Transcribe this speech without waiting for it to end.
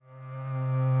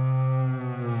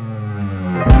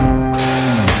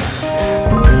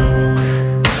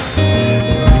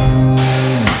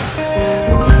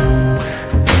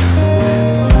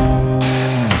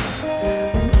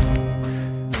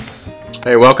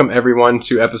welcome everyone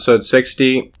to episode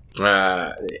 60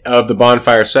 of the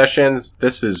Bonfire Sessions.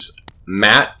 This is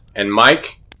Matt and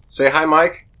Mike. Say hi,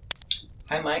 Mike.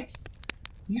 Hi, Mike.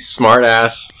 You smart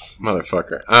ass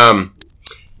motherfucker.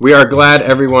 We are glad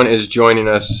everyone is joining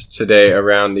us today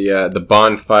around the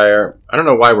bonfire. I don't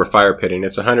know why we're fire pitting.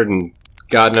 It's 100 and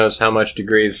God knows how much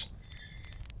degrees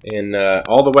in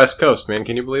all the West Coast, man.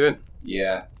 Can you believe it?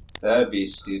 Yeah, that would be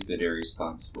stupid,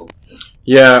 irresponsible.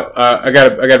 Yeah, I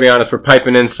gotta be honest. We're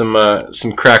piping in some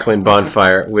crackling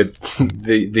bonfire with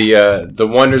the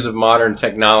wonders of modern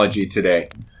technology today.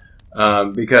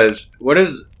 Because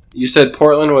you said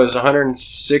Portland was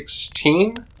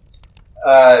 116?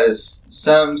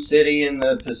 Some city in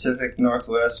the Pacific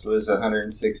Northwest was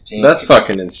 116. That's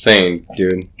fucking insane,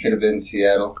 dude. Could have been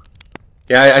Seattle.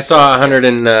 Yeah, I saw 100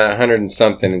 and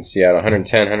something in Seattle.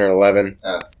 110, 111.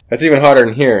 Oh. That's even hotter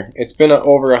than here. It's been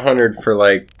over 100 for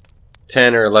like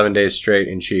 10 or 11 days straight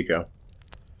in Chico.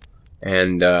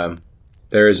 And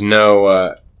there is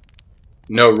no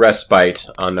respite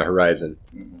on the horizon,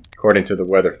 according to the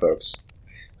weather folks.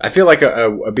 I feel like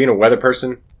being a weather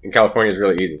person in California is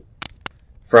really easy.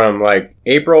 From like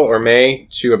April or May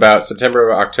to about September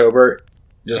or October,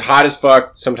 just hot as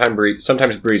fuck,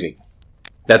 sometimes breezy.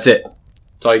 That's it.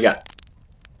 That's all you got.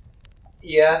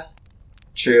 Yeah,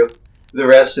 true. The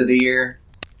rest of the year,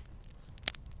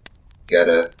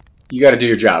 you gotta do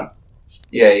your job.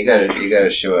 Yeah, you gotta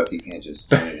show up. You can't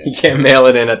just you can't mail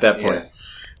it in at that point. Yeah.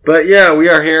 But yeah, we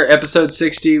are here, episode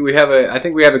 60. I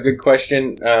think we have a good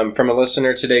question from a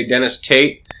listener today, Dennis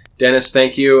Tate. Dennis,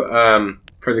 thank you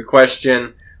for the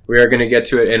question. We are going to get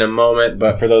to it in a moment,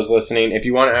 but for those listening, if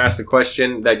you want to ask a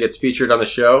question that gets featured on the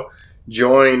show,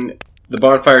 join the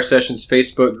Bonfire Sessions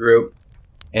Facebook group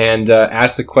and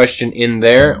ask the question in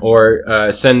there,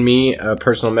 or send me a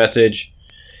personal message.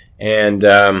 And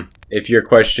if your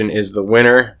question is the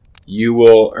winner, you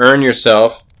will earn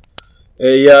yourself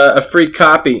a free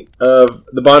copy of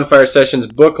the Bonfire Sessions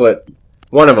booklet.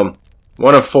 One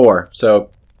of 4. So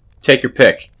take your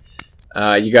pick.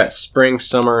 You got spring,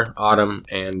 summer, autumn,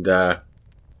 and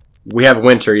we have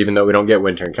winter, even though we don't get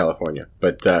winter in California.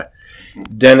 But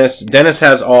Dennis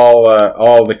has all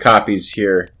the copies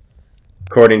here,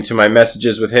 according to my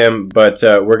messages with him. But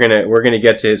we're gonna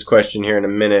get to his question here in a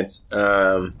minute.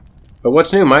 But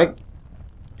what's new, Mike?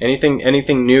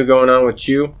 Anything new going on with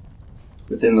you?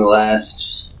 Within the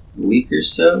last week or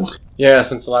so? Yeah,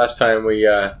 since the last time we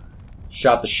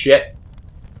shot the shit.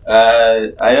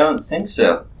 I don't think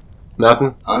so.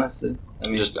 Nothing? Honestly. I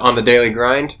mean, just on the daily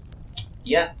grind?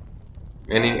 Yeah.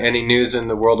 Any news in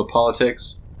the world of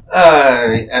politics?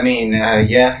 Yeah,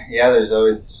 there's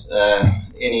always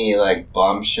any like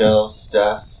bombshell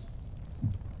stuff.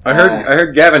 I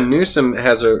heard Gavin Newsom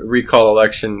has a recall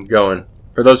election going.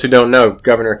 For those who don't know,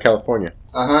 governor of California.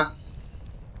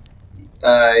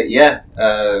 Yeah.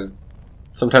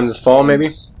 Sometime this fall, maybe?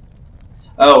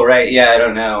 Oh, right. Yeah, I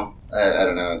don't know. I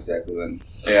don't know exactly when.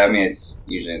 Yeah, I mean, it's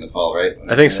usually in the fall, right?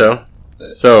 I think so.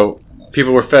 So,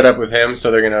 people were fed up with him, so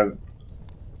they're going to...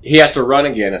 He has to run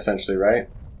again, essentially, right?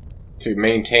 To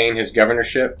maintain his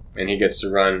governorship, and he gets to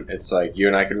run. It's like, you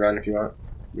and I could run if you want.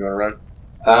 You want to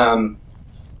run?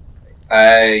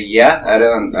 Yeah, I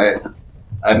don't...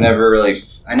 I never really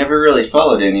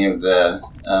followed any of the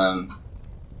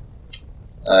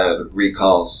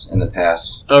recalls in the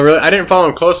past. Oh, really? I didn't follow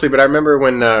him closely, but I remember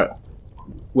when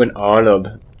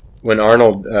Arnold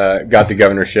got the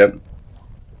governorship,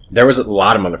 there was a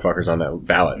lot of motherfuckers on that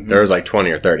ballot. Mm-hmm. There was like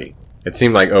 20 or 30. It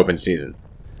seemed like open season.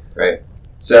 Right.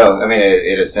 So, I mean,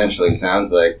 it essentially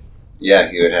sounds like, yeah,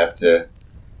 he would have to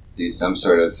do some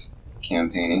sort of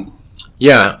campaigning.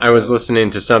 Yeah, I was listening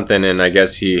to something, and I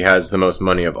guess he has the most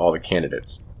money of all the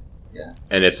candidates. Yeah.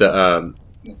 And it's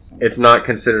not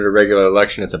considered a regular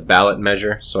election. It's a ballot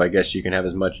measure, so I guess you can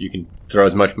throw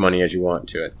as much money as you want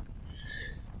to it.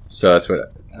 So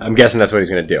I'm guessing that's what he's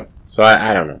going to do. So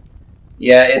I don't know.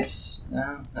 Yeah, it's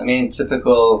a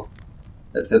typical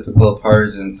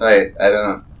partisan fight. I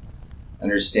don't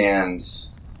understand.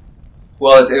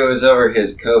 Well, it was over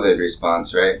his COVID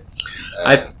response, right?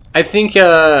 I think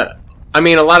a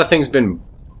lot of things been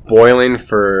boiling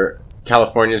for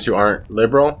Californians who aren't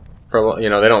liberal. They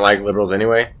don't like liberals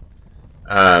anyway.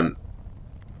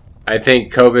 I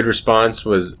think COVID response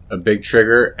was a big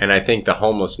trigger, and I think the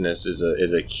homelessness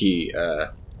is a key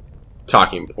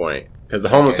talking point, because the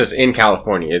homelessness in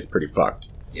California is pretty fucked.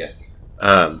 Yeah.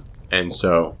 And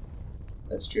so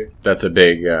that's true. That's a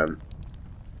big,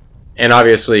 and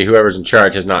obviously whoever's in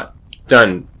charge has not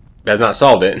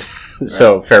solved it.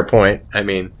 So right. Fair point. I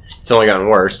mean, it's only gotten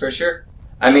worse. For sure.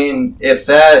 I mean, if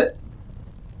that's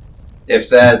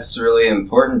really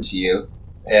important to you,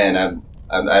 and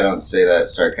I don't say that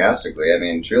sarcastically. I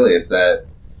mean, truly, if that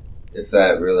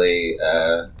really,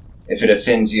 if it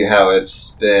offends you how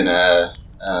it's been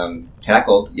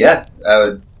tackled, yeah, I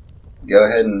would go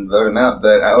ahead and vote him out.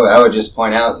 But I would just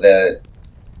point out that,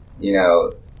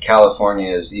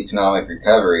 California's economic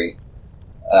recovery,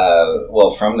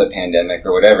 from the pandemic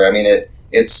or whatever, I mean,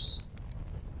 it's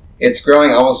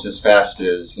growing almost as fast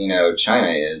as, China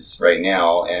is right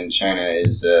now, and China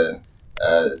is a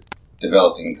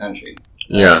developing country.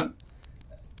 Yeah.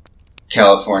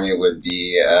 California would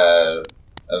be a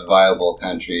viable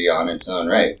country on its own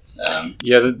right.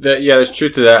 There's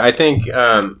truth to that. I think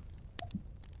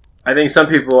some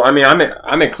people. I mean,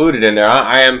 I'm included in there.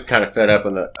 I am kind of fed up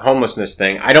on the homelessness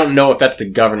thing. I don't know if that's the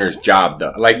governor's job,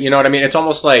 though. Like, you know what I mean? It's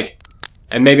almost like,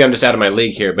 and maybe I'm just out of my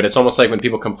league here, but it's almost like when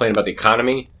people complain about the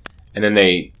economy, and then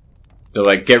they're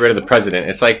like, get rid of the president.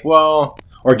 It's like, well,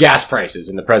 or gas prices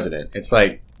and the president. It's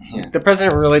like, the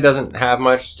president really doesn't have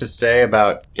much to say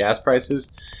about gas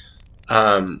prices.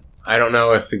 I don't know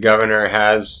if the governor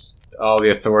has all the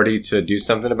authority to do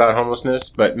something about homelessness,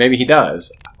 but maybe he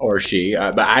does, or she,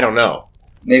 but I don't know.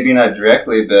 Maybe not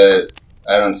directly, but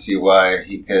I don't see why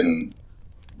he couldn't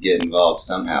get involved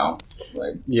somehow.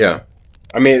 Yeah.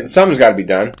 I mean, something's got to be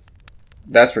done.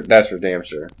 That's for damn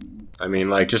sure. I mean,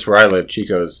 like, just where I live,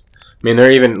 Chico's, I mean,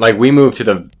 they're even, like, we moved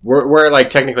to we're like,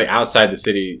 technically outside the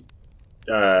city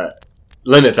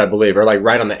limits, I believe, or like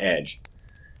right on the edge,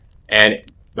 and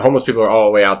the homeless people are all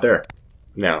the way out there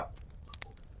now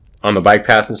on the bike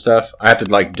paths and stuff. I have to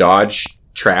like dodge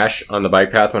trash on the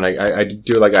bike path when I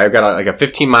do, like, I've got a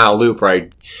 15-mile loop where I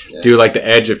do like the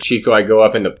edge of Chico. I go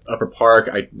up into Upper Park,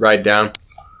 I ride down,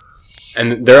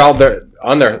 and they're all there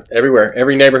on there everywhere.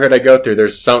 Every neighborhood I go through,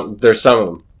 there's some of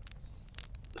them,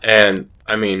 and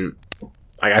I mean,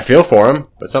 I feel for them,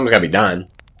 but something's got to be done.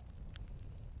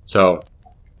 So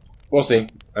we'll see.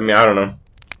 I mean, I don't know.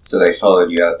 So they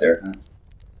followed you out there, huh?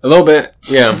 A little bit,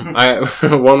 yeah.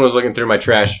 One was looking through my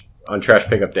trash on trash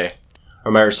pickup day,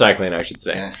 or my recycling, I should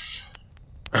say. Yeah.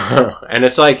 And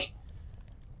it's like,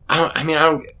 I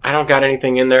don't got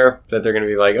anything in there that they're gonna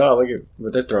be like, oh, look at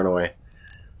what they're throwing away.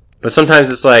 But sometimes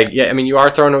it's like, yeah, I mean, you are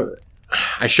throwing.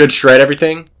 I should shred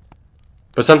everything,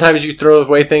 but sometimes you throw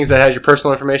away things that has your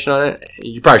personal information on it.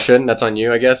 You probably shouldn't. That's on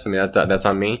you, I guess. I mean, that's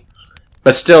on me.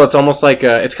 But still, it's almost like,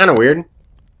 it's kind of weird.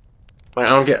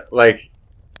 Like,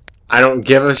 I don't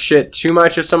give a shit too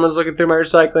much if someone's looking through my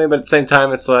recycling, but at the same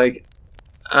time, it's like,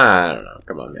 I don't know.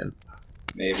 Come on, man.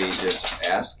 Maybe just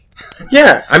ask.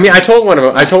 Yeah. I mean, I told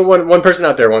one person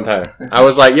out there one time. I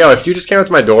was like, yo, if you just came up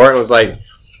to my door and was like,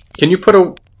 can you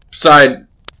put aside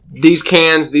these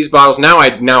cans, these bottles? Now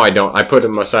I don't. I put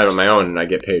them aside on my own and I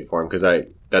get paid for them because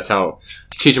that's how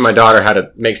teaching my daughter how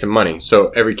to make some money. So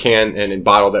every can and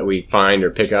bottle that we find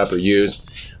or pick up or use,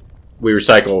 we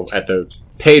recycle at the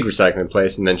paid recycling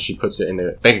place, and then she puts it in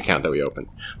the bank account that we opened.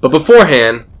 But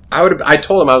beforehand, I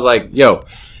told him, I was like, yo,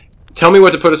 tell me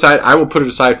what to put aside. I will put it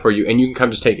aside for you, and you can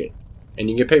come just take it, and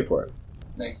you can get paid for it.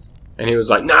 Nice. And he was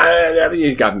like, nah,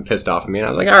 he got me pissed off at me. And I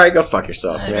was like, all right, go fuck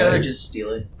yourself, man. I'd rather just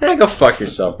steal it. Yeah, go fuck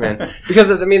yourself, man.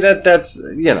 Because, I mean, that's,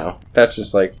 that's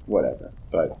just like, whatever.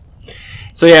 But,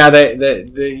 so yeah,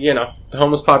 the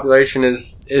homeless population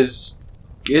is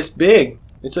big.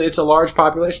 It's a large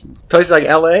population. It's places like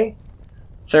LA,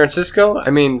 San Francisco. I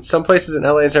mean, some places in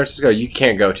LA and San Francisco you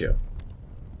can't go to.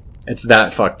 It's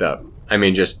that fucked up. I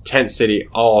mean, just tent city,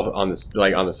 all on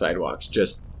the sidewalks,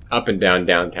 just up and down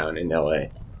downtown in LA.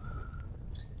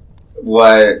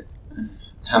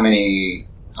 How many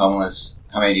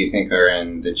do you think are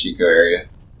in the Chico area?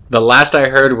 The last I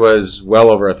heard was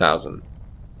well over 1,000.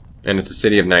 And it's a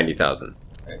city of 90,000.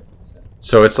 Right.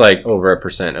 So it's like over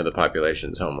 1% of the population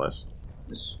is homeless.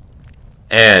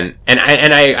 And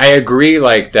I agree,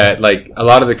 like, that, like, a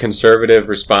lot of the conservative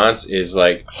response is,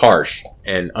 like, harsh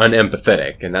and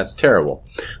unempathetic, and that's terrible.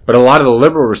 But a lot of the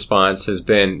liberal response has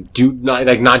been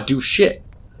not do shit.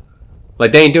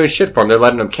 Like, they ain't doing shit for them. They're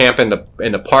letting them camp in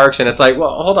the parks, and it's like,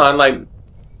 well, hold on, like,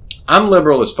 I'm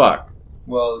liberal as fuck.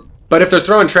 Well, but if they're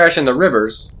throwing trash in the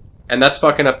rivers, and that's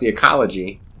fucking up the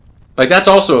ecology, like, that's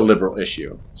also a liberal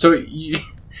issue. So you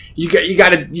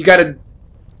gotta. You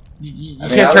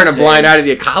can't turn a blind eye to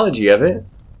the ecology of it.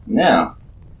 No.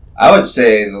 I would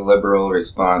say the liberal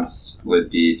response would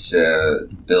be to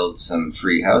build some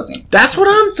free housing. That's what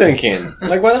I'm thinking.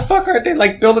 Like, why the fuck aren't they,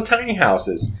 like, build the tiny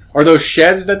houses? Or those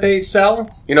sheds that they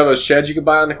sell? You know, those sheds you could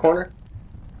buy on the corner?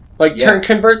 Like,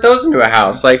 convert those into a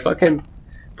house. Like, fucking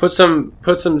put some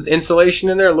insulation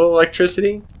in there, a little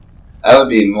electricity. I would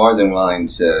be more than willing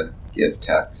to give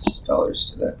tax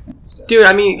dollars to that kind of stuff. Dude,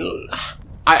 I mean,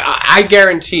 I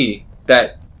guarantee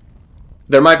that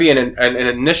there might be an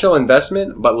initial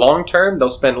investment, but long term, they'll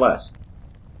spend less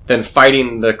than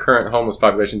fighting the current homeless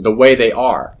population the way they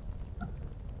are.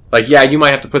 Like, yeah, you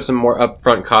might have to put some more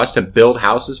upfront costs to build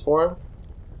houses for them,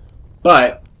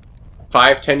 but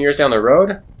 5-10 years down the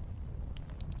road,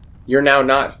 you're now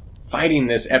not fighting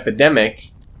this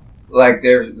epidemic. Like,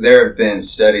 there have been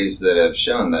studies that have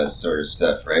shown that sort of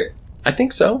stuff, right? I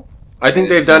think so. I think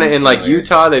they've done it in, like,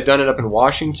 Utah. They've done it up in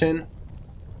Washington,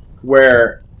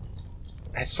 where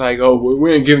it's like, oh,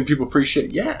 we ain't giving people free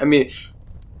shit. Yeah, I mean,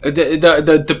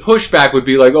 the pushback would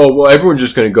be like, oh, well, everyone's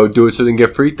just going to go do it so they can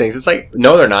get free things. It's like,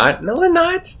 no, they're not. No, they're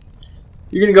not.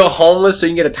 You're going to go homeless so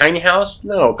you can get a tiny house?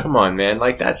 No, come on, man.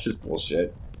 Like, that's just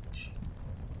bullshit.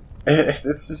 It's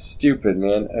just stupid,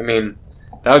 man. I mean,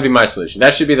 that would be my solution.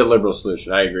 That should be the liberal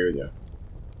solution. I agree with you.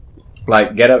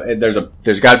 Like,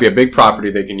 there's got to be a big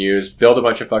property they can use, build a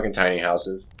bunch of fucking tiny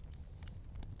houses.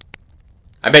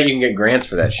 I bet you can get grants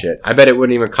for that shit. I bet it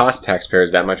wouldn't even cost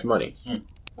taxpayers that much money.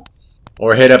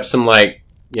 Or hit up some, like,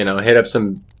 hit up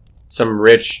some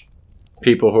rich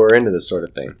people who are into this sort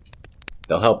of thing.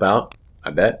 They'll help out.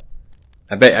 I bet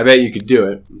you could do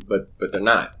it, but they're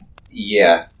not.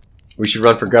 Yeah. We should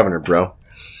run for governor, bro.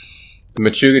 The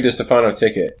Machuga DeStefano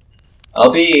ticket.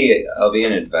 I'll be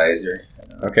an advisor.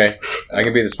 Okay. I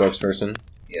can be the spokesperson.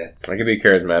 Yeah. I can be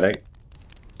charismatic.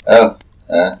 Oh,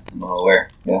 I'm all aware.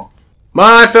 Yeah.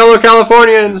 My fellow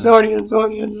Californians,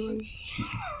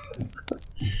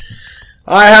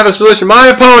 I have a solution. My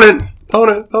opponent.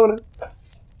 And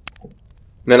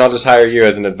then I'll just hire you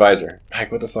as an advisor.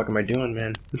 Mike, what the fuck am I doing,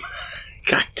 man?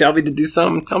 God, tell me to do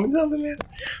something. Tell me something, man.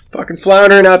 Fucking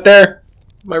floundering out there.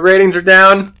 My ratings are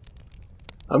down.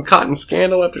 I'm caught in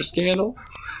scandal after scandal.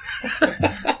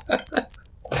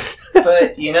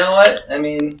 But you know what? I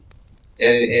mean,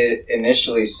 it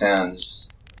initially sounds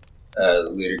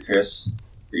ludicrous,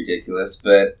 ridiculous,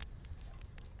 but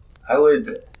I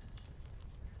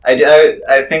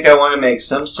think I want to make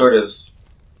some sort of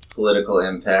political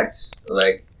impact.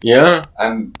 Like, yeah,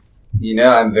 I'm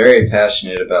very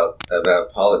passionate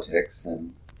about politics,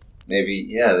 and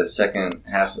maybe the second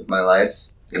half of my life,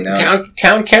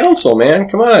 town council, man,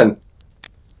 come on,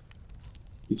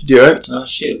 you can do it. Oh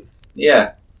shoot,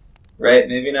 yeah, right.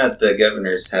 Maybe not the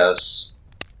governor's house,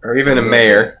 or even a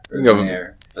mayor. You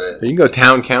can go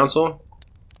town council.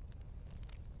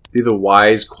 Be the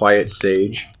wise, quiet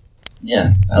sage.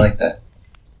 Yeah, I like that.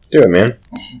 Do it, man.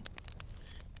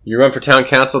 You run for town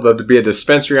council, there'll be a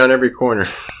dispensary on every corner.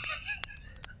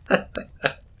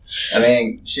 I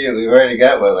mean, shoot, we've already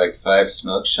got, 5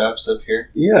 smoke shops up here?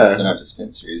 Yeah. They're not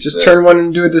dispensaries. Just turn one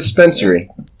into a dispensary.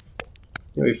 Yeah.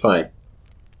 You'll be fine.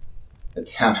 A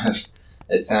town of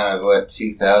what,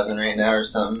 2,000 right now or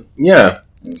something? Yeah.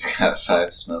 And it's got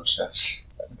 5 smoke shops.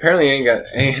 Apparently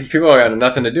people got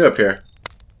nothing to do up here.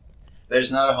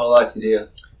 There's not a whole lot to do.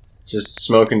 Just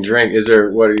smoke and drink. Is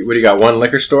there, what do you got, one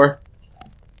liquor store?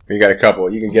 Or you got a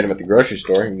couple? You can get them at the grocery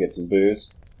store. You can get some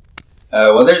booze.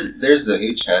 Well, there's the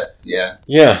Hooch Hut, yeah.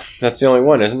 Yeah, that's the only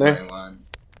one, isn't there? That's the only one.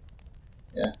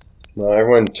 Yeah. Well,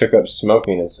 everyone took up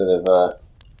smoking instead of,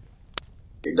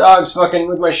 your dog's fucking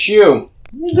with my shoe.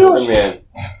 What are you doing, man?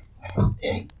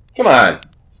 Dang. Come on.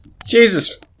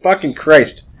 Jesus fucking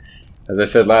Christ. As I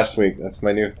said last week, that's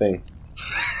my new thing.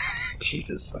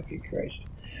 Jesus fucking Christ.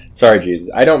 Sorry, Jesus.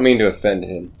 I don't mean to offend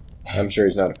him. I'm sure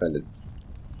he's not offended.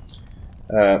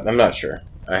 I'm not sure.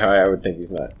 I would think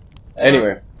he's not.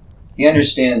 Anyway. He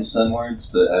understands some words,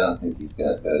 but I don't think he's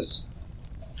got those.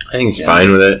 I think he's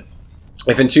fine with it.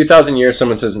 If in 2,000 years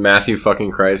someone says Matthew fucking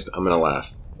Christ, I'm going to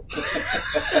laugh.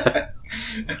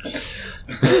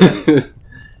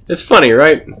 It's funny,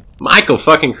 right? Michael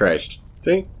fucking Christ.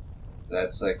 See?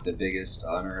 That's like the biggest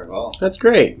honor of all. That's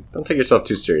great. Don't take yourself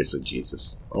too seriously,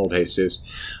 Jesus. Old Jesus.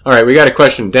 All right, we got a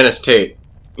question. Dennis Tate.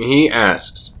 He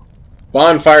asks,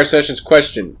 Bonfire Sessions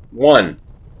question 1.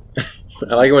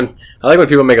 I like when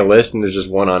people make a list and there's just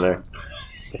one on there.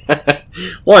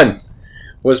 1.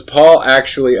 Was Paul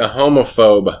actually a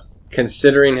homophobe,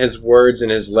 considering his words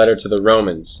in his letter to the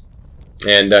Romans?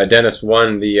 And Dennis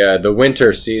won the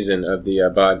winter season of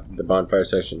the Bonfire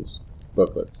Sessions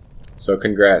booklets. So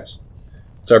congrats.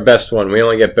 It's our best one. We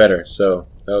only get better. So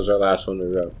that was our last one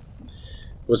we wrote.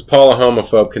 Was Paul a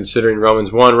homophobe, considering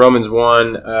Romans 1? Romans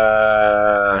 1,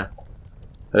 I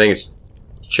think it's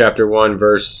chapter 1,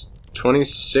 verse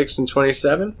 26 and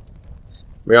 27.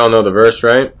 We all know the verse,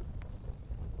 right?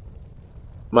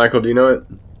 Michael, do you know it?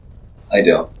 I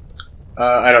don't.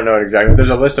 I don't know it exactly. There's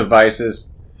a list of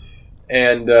vices,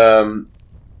 and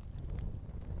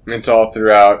it's all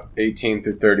throughout 18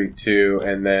 through 32,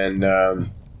 and then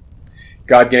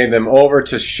God gave them over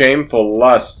to shameful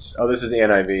lusts. Oh, this is the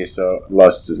NIV, so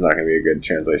lusts is not going to be a good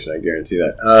translation, I guarantee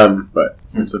that. But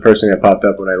it's the first thing that popped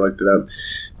up when I looked it up.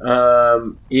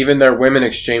 Even their women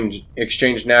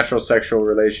exchanged natural sexual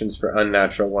relations for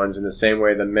unnatural ones. In the same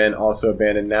way, the men also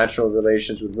abandoned natural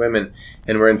relations with women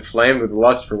and were inflamed with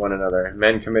lust for one another.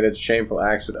 Men committed shameful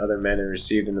acts with other men and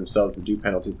received in themselves the due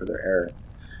penalty for their error.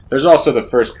 There's also the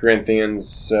 1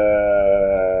 Corinthians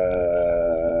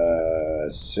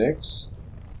 6?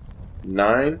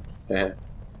 9? Yeah.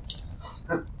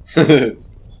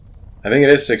 I think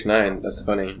it is 6:9. That's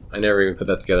funny. I never even put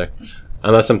that together.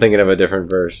 Unless I'm thinking of a different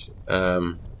verse.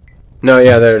 No,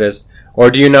 yeah, there it is. Or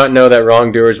do you not know that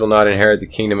wrongdoers will not inherit the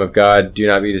kingdom of God? Do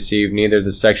not be deceived. Neither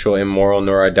the sexual immoral,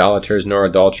 nor idolaters, nor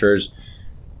adulterers,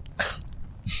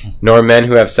 nor men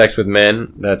who have sex with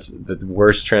men. That's the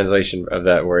worst translation of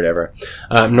that word ever.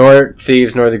 Nor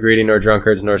thieves, nor the greedy, nor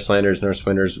drunkards, nor slanderers, nor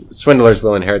swindlers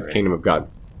will inherit the kingdom of God.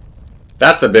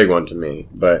 That's the big one to me,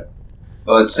 but...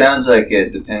 Well, it sounds like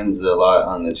it depends a lot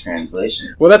on the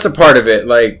translation. Well, that's a part of it.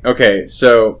 Like, okay,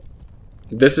 so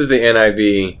this is the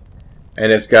NIV,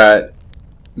 and it's got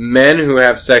men who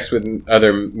have sex with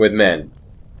men.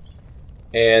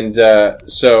 And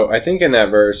so I think in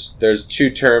that verse, there's two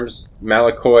terms,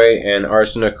 malakoi and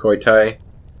arsenokoitai.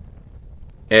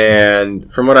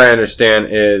 And from what I understand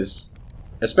is,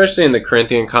 especially in the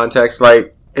Corinthian context,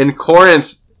 like in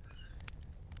Corinth,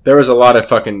 there was a lot of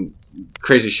fucking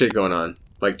crazy shit going on.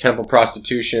 Like temple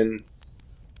prostitution.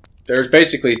 There's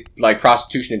basically like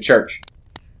prostitution in church.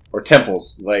 Or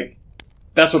temples. Like,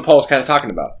 that's what Paul's kind of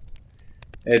talking about.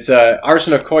 It's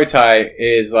arsenokoitai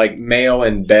is like male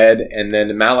in bed, and then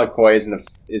malakoi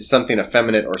is something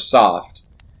effeminate or soft.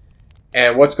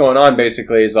 And what's going on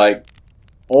basically is like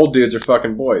old dudes are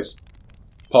fucking boys.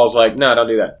 Paul's like, no, don't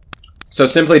do that. So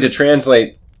simply to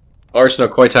translate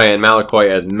arsenokoitai and malakoi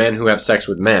as men who have sex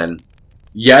with men,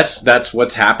 yes, that's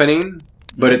what's happening,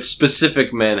 but it's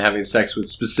specific men having sex with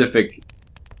specific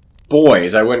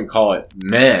boys. I wouldn't call it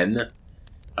men.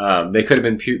 They could have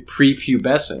been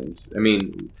prepubescent. I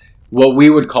mean, what we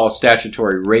would call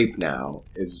statutory rape now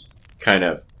is kind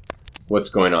of what's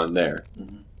going on there.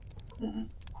 Mm-hmm. Mm-hmm.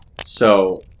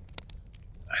 So,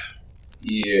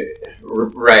 yeah,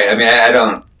 right. I mean, I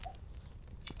don't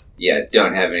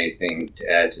have anything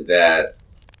to add to that.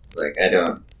 Like, I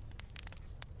don't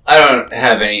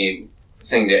have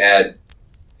anything to add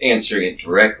answering it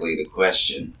directly, the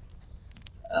question.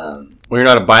 Well, you're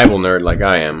not a Bible nerd like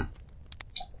I am.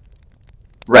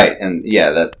 Right, and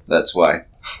yeah, that's why.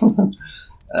 But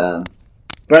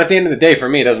at the end of the day, for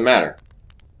me, it doesn't matter.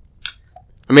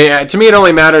 I mean, to me, it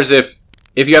only matters if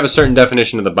you have a certain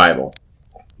definition of the Bible.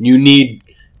 You need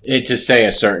it to say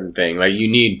a certain thing. Like, you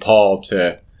need Paul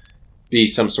to be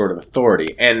some sort of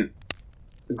authority. And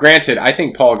granted, I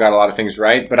think Paul got a lot of things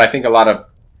right, but I think a lot of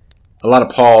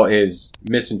Paul is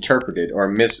misinterpreted or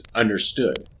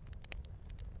misunderstood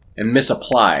and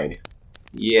misapplied.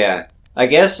 Yeah. I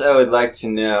guess I would like to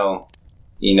know,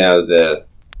 the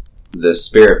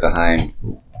spirit behind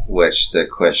which the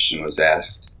question was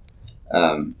asked.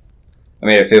 I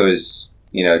mean, if it was,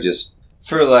 just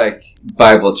for like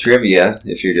Bible trivia,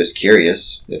 if you're just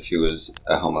curious if he was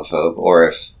a homophobe,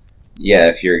 or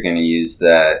if you're going to use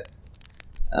that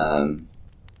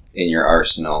in your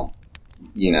arsenal,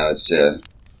 to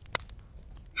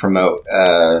promote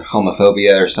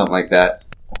homophobia or something like that.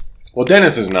 Well,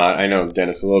 Dennis is not. I know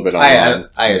Dennis a little bit. I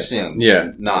assume.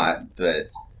 Yeah. Not,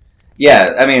 but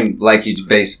yeah. I mean, like you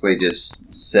basically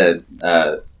just said,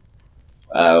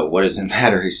 what does it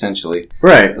matter? Essentially,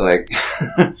 right? Like,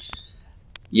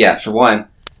 yeah. For one,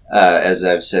 as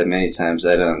I've said many times,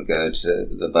 I don't go to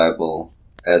the Bible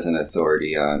as an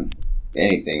authority on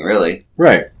anything, really.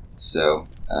 Right. So,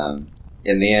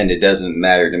 in the end, it doesn't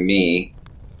matter to me.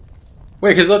 Wait,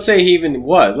 because let's say he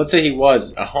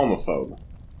was a homophobe.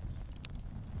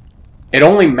 It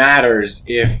only matters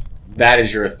if that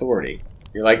is your authority.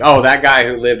 You're like, oh, that guy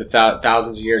who lived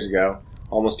thousands of years ago,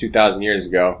 almost 2,000 years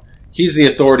ago, he's the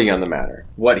authority on the matter.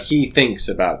 What he thinks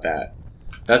about that.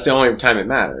 That's the only time it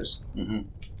matters.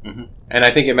 Mm-hmm. Mm-hmm. And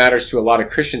I think it matters to a lot of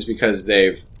Christians because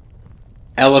they've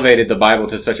elevated the Bible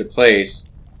to such a place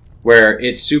where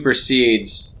it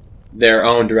supersedes their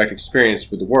own direct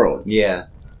experience with the world. Yeah.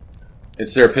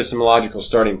 It's their epistemological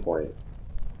starting point.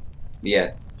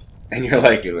 Yeah. And you're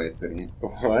That's like, a good way of putting it.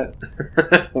 What?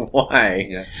 Why?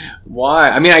 Yeah. Why?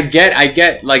 I mean, I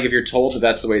get, like, if you're told that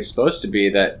that's the way it's supposed to be,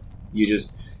 that you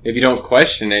just, if you don't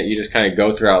question it, you just kind of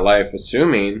go throughout life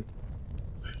assuming.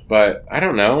 But, I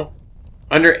don't know.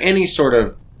 Under any sort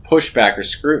of pushback or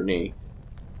scrutiny,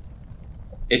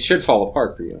 it should fall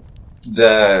apart for you.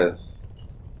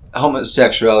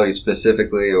 homosexuality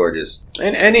specifically, or just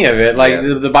in any of it, like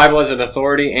the Bible as an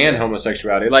authority and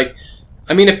homosexuality. Like,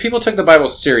 I mean, if people took the Bible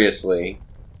seriously,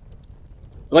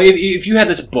 like if you had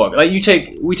this book, like we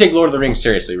take Lord of the Rings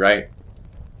seriously, right?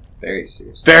 Very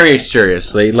seriously. Very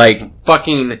seriously, like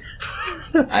fucking.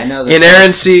 I know the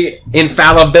inerrancy,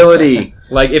 infallibility.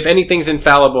 Like, if anything's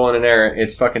infallible and inerrant,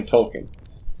 it's fucking Tolkien.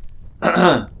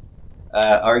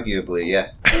 Arguably,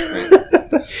 yeah.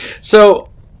 Right. So,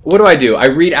 what do? I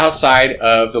read outside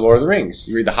of the Lord of the Rings.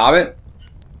 You read The Hobbit.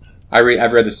 I've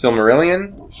read the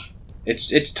Silmarillion.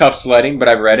 It's tough sledding, but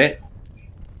I've read it.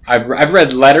 I've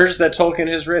read letters that Tolkien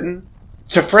has written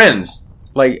to friends,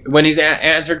 like when he's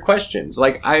answered questions.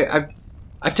 Like I've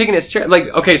taken it seriously.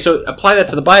 Like, okay, so apply that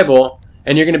to the Bible.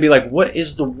 And you're going to be like, what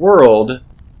is the world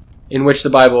in which the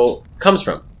Bible comes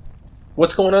from?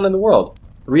 What's going on in the world?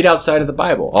 Read outside of the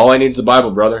Bible. All I need is the Bible,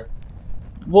 brother.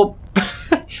 Well,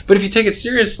 but if you take it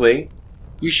seriously,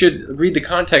 you should read the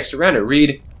context around it.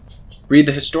 Read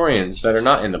the historians that are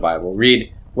not in the Bible.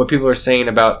 Read what people are saying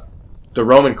about the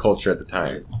Roman culture at the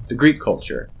time, the Greek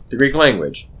culture, the Greek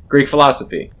language, Greek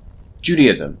philosophy,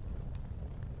 Judaism,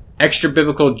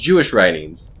 extra-biblical Jewish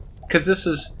writings. Because this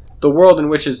is the world in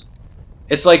which is...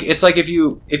 It's like if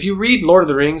you read Lord of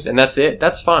the Rings and that's it,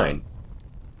 that's fine.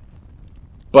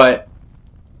 But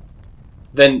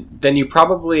then you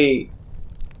probably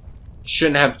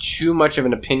shouldn't have too much of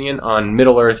an opinion on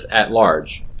Middle Earth at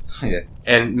large. Yeah.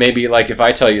 And maybe like if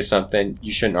I tell you something,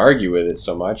 you shouldn't argue with it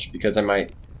so much because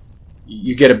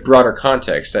you get a broader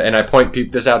context. And I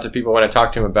point this out to people when I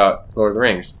talk to them about Lord of the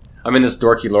Rings. I'm in this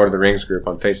dorky Lord of the Rings group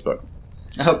on Facebook.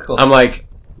 Oh, cool. I'm like,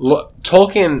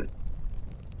 Tolkien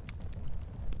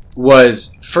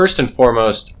was first and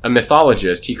foremost a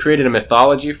mythologist. He created a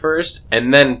mythology first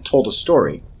and then told a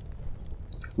story.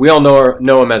 We all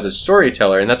know him as a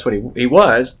storyteller, and that's what he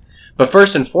was. But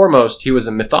first and foremost, he was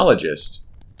a mythologist.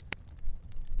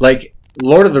 Like,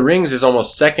 Lord of the Rings is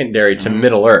almost secondary to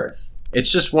Middle Earth.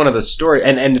 It's just one of the stories,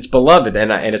 and it's beloved,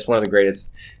 and it's one of the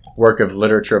greatest work of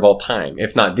literature of all time,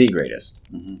 if not the greatest.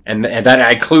 Mm-hmm. And that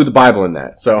I include the Bible in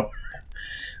that. So,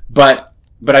 but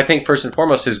I think first and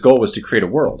foremost, his goal was to create a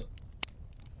world,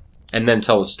 and then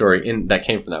tell the story that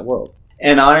came from that world.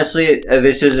 And honestly,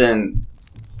 this isn't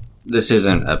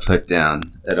a put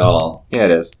down at all. Yeah,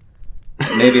 it is.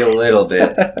 Maybe a little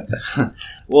bit.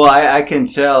 Well, I can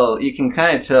tell. You can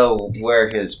kind of tell where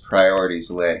his priorities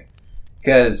lay,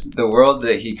 because the world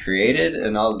that he created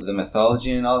and all the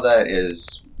mythology and all that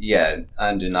is,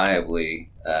 undeniably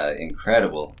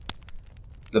incredible.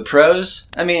 The prose,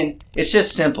 I mean, it's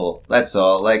just simple. That's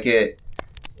all. Like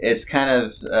it's kind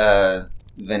of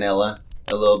vanilla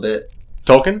a little bit.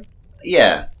 Tolkien?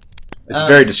 Yeah. It's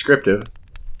very descriptive.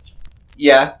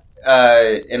 Yeah,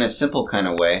 in a simple kind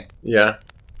of way. Yeah.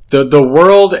 The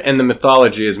world and the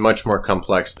mythology is much more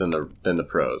complex than the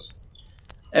prose.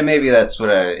 And maybe that's what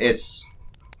it's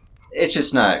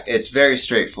just not. It's very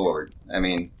straightforward. I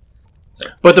mean,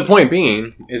 but the point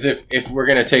being is if we're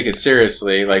going to take it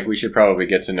seriously, like, we should probably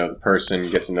get to know the person,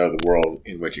 get to know the world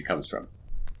in which it comes from.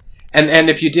 And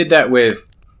if you did that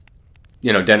with,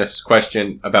 Dennis's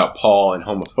question about Paul and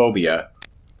homophobia,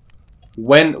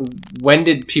 when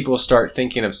did people start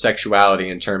thinking of sexuality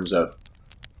in terms of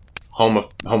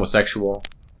homosexual,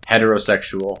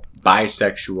 heterosexual,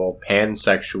 bisexual,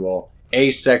 pansexual,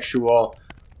 asexual,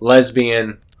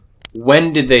 lesbian?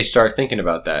 When did they start thinking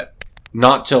about that?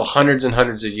 Not till hundreds and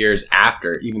hundreds of years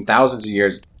after, even thousands of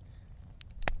years.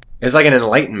 It's like an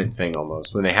Enlightenment thing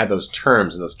almost, when they had those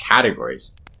terms and those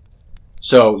categories.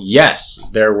 So, yes,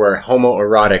 there were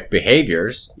homoerotic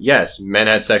behaviors. Yes, men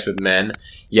had sex with men.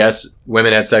 Yes,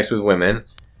 women had sex with women.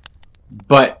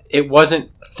 But it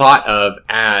wasn't thought of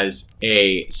as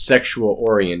a sexual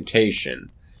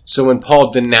orientation. So when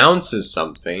Paul denounces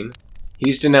something,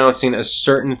 he's denouncing a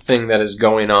certain thing that is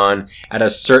going on at a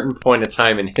certain point of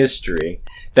time in history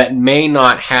that may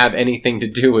not have anything to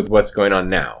do with what's going on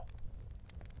now.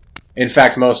 In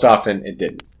fact, most often it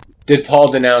didn't. Did Paul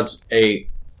denounce a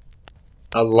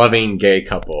loving gay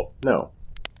couple? No,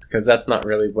 because that's not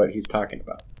really what he's talking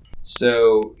about.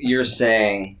 So you're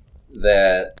saying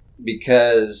that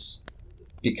because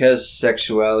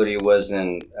sexuality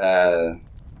wasn't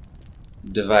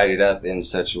divided up in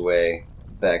such a way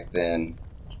back then,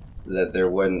 that there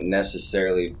wouldn't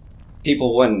necessarily,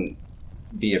 people wouldn't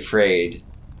be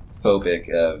phobic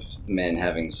of men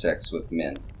having sex with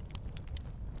men.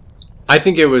 I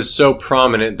think it was so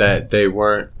prominent that they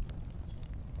weren't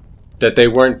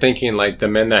thinking like the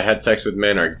men that had sex with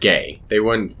men are gay. They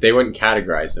wouldn't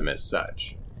categorize them as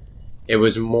such. It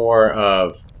was more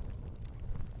of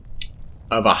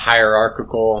a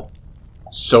hierarchical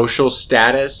social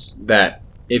status that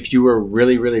if you were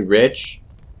really, really rich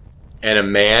and a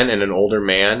man and an older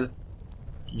man,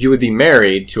 you would be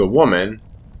married to a woman,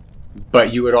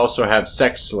 but you would also have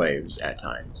sex slaves at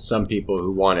times. Some people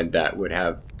who wanted that would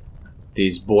have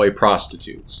these boy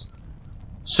prostitutes.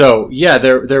 So, yeah,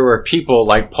 there were people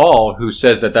like Paul who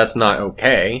says that that's not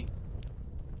okay,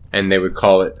 and they would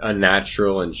call it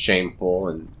unnatural and shameful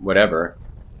and whatever.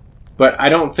 But I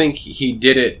don't think he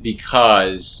did it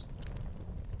because...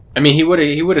 I mean, he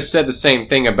would have said the same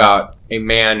thing about a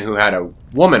man who had a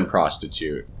woman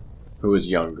prostitute, who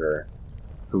was younger,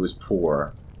 who was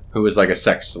poor, who was like a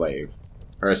sex slave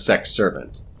or a sex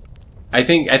servant. I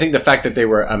think the fact that they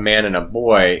were a man and a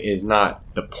boy is not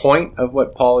the point of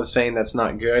what Paul is saying. That's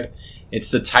not good. It's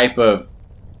the type of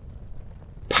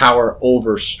power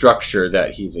over structure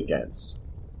that he's against.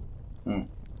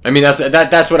 I mean,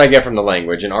 that's what I get from the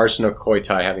language. An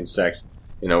arsenokoitai having sex,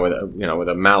 with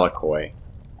a malakoi.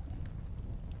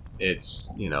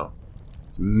 It's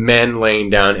men laying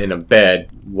down in a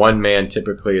bed. One man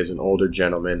typically is an older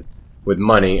gentleman with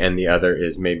money, and the other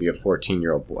is maybe a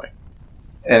 14-year-old boy.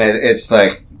 And it's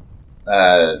like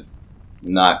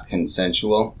not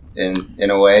consensual in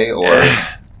a way, or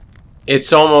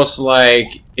it's almost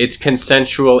like it's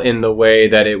consensual in the way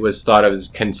that it was thought of as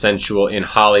consensual in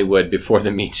Hollywood before the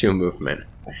Me Too movement.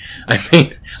 I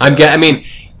mean,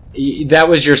 that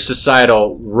was your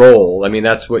societal role. I mean,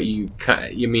 that's what you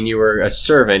were a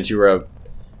servant. You were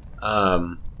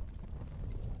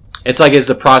it's like, is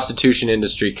the prostitution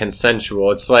industry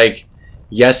consensual? It's like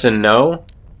yes and no.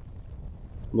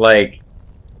 Like,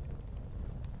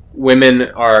 women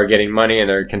are getting money and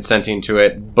they're consenting to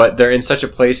it, but they're in such a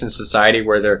place in society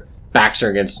where their backs are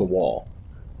against the wall.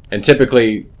 And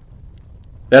typically,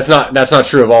 that's not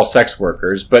true of all sex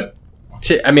workers, but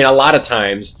a lot of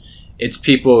times it's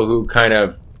people who kind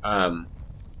of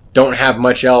don't have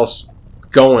much else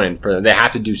going for them. They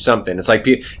have to do something. It's like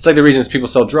the reasons people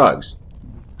sell drugs.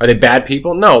 Are they bad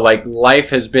people? No. Like,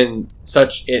 life has been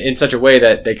in such a way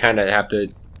that they kind of have to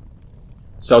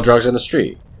sell drugs on the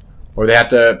street, or they have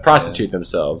to prostitute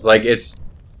themselves. Like, it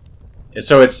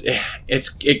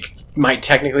might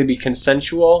technically be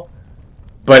consensual,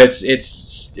 but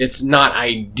it's not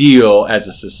ideal as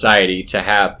a society to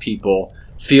have people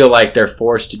feel like they're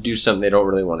forced to do something they don't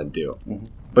really want to do. Mm-hmm.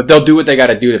 But they'll do what they got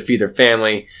to do to feed their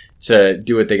family, to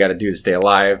do what they got to do to stay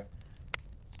alive.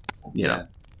 Yeah,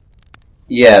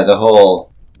 the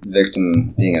whole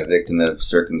being a victim of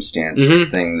circumstance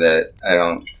thing that I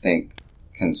don't think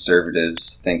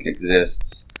conservatives think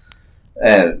exists.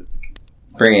 And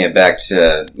bringing it back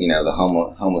to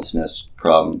the homelessness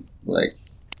problem, like,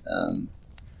 and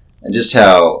just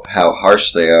how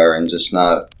harsh they are, and just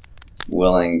not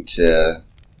willing to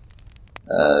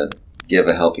give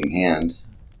a helping hand.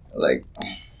 Like,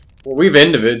 well, we've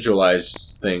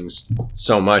individualized things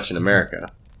so much in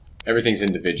America. Everything's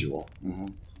individual. Mm-hmm.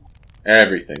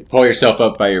 Everything. Pull yourself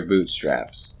up by your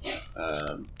bootstraps.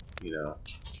 I'm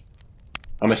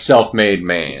a self-made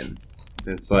man.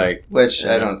 It's like... Which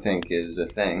I don't think is a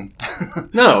thing.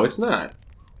 No, it's not.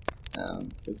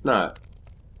 It's not.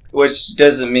 Which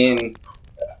doesn't mean,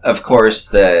 of course,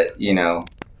 that, you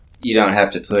don't have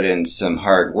to put in some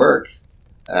hard work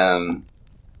to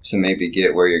maybe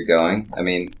get where you're going. I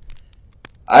mean,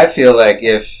 I feel like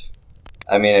if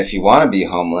you want to be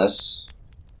homeless,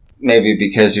 maybe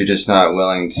because you're just not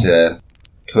willing to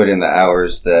put in the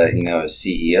hours that, a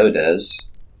CEO does,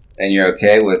 and you're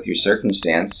okay with your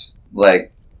circumstance,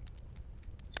 like,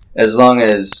 as long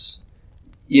as,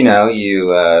 you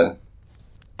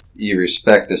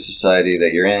respect the society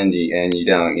that you're in, and you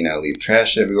don't, leave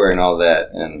trash everywhere and all that,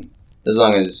 and as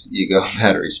long as you go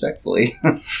about it respectfully,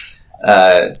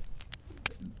 then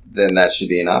that should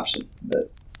be an option.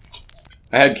 But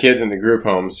I had kids in the group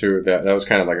homes who, that was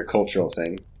kind of like a cultural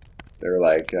thing. They were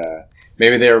like,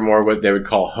 maybe they were more what they would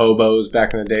call hobos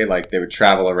back in the day. Like, they would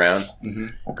travel around,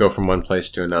 go from one place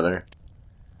to another.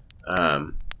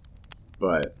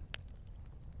 But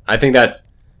I think that's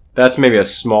maybe a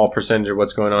small percentage of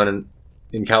what's going on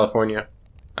in California.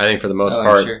 I think for the most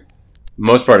part,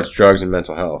 most part it's drugs and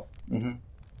mental health. Mm-hmm.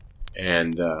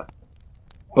 And,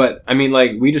 but I mean,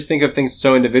 like, we just think of things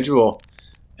so individual,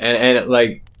 and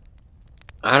like,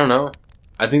 I don't know.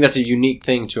 I think that's a unique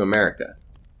thing to America,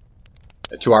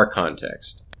 to our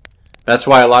context. That's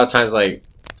why a lot of times, like,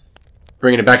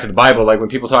 bringing it back to the Bible, like when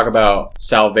people talk about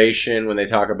salvation, when they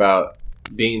talk about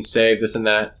being saved, this and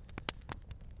that,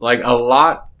 like a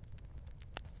lot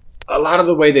of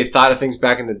the way they thought of things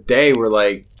back in the day were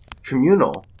like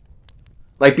communal.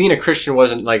 Like, being a Christian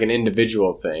wasn't like an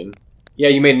individual thing. Yeah,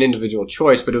 you made an individual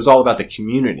choice, but it was all about the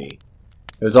community.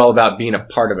 It was all about being a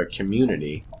part of a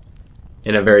community.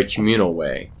 in a very communal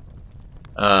way.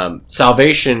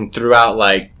 Salvation throughout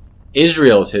like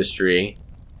Israel's history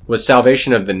was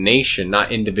salvation of the nation,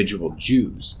 not individual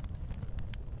Jews.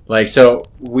 Like, so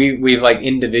we've like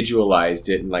individualized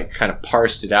it and like kind of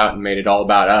parsed it out and made it all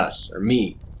about us or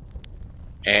me.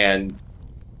 And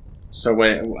so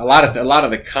when a lot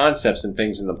of the concepts and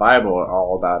things in the Bible are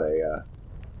all about a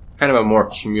kind of a more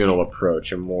communal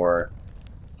approach, a more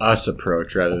us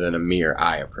approach rather than a me or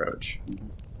I approach,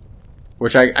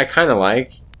 which I kind of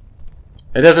like.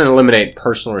 It doesn't eliminate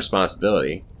personal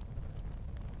responsibility,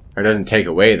 or doesn't take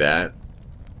away that,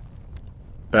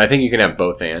 but I think you can have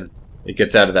both. And it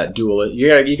gets out of that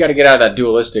you got to get out of that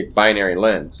dualistic binary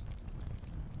lens.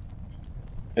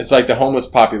 It's like the homeless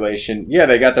population. Yeah,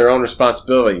 they got their own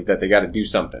responsibility that they got to do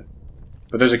something,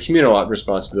 but there's a communal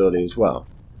responsibility as well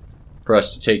for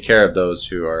us to take care of those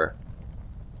who are,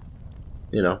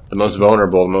 the most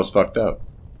vulnerable, the most fucked up.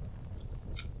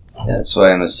 Yeah, that's why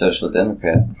I'm a social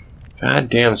democrat.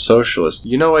 Goddamn socialist.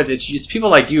 You know what? It's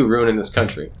people like you ruining this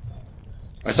country.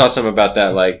 I saw something about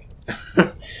that, like,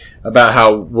 about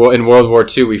how in World War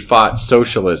II we fought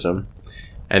socialism,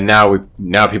 and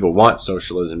now people want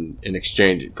socialism in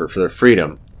exchange for their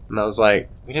freedom. And I was like,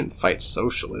 we didn't fight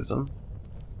socialism.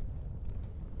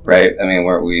 Right. I mean,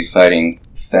 weren't we fighting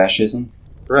fascism?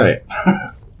 Right.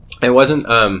 It wasn't,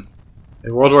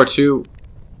 in World War II,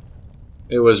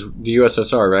 it was the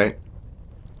USSR, right?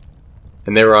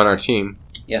 And they were on our team.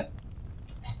 Yeah.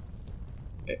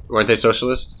 Weren't they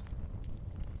socialists?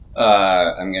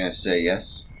 I'm going to say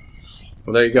yes.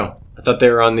 Well, there you go. I thought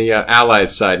they were on the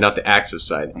Allies side, not the Axis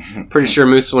side. Pretty sure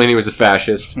Mussolini was a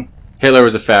fascist. Hitler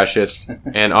was a fascist.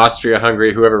 And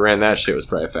Austria-Hungary, whoever ran that shit, was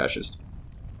probably a fascist.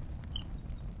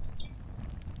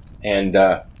 And,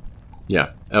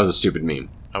 yeah, that was a stupid meme.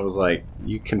 I was like,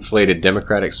 you conflated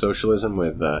democratic socialism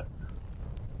with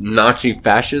Nazi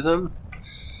fascism?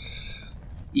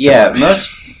 Yeah,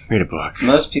 read a book.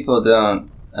 Most people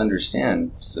don't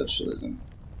understand socialism.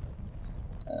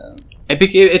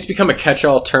 It's become a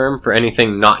catch-all term for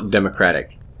anything not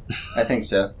democratic. I think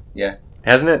so, yeah.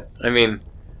 Hasn't it? I mean...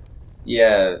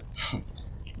 Yeah,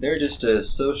 they're just a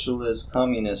socialist,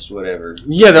 communist, whatever.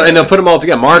 Yeah, and they'll put them all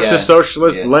together. Marxist,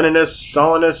 socialist, Leninist,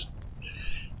 Stalinist,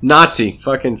 Nazi,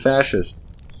 fucking fascist.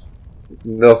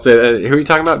 They'll say, who are you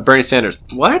talking about? Bernie Sanders.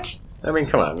 What? I mean,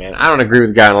 come on, man. I don't agree with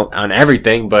the guy on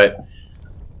everything, but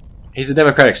he's a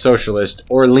democratic socialist,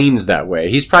 or leans that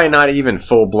way. He's probably not even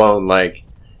full-blown, like...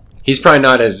 He's probably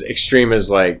not as extreme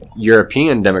as, like,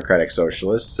 European democratic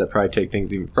socialists that probably take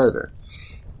things even further.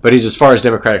 But he's as far as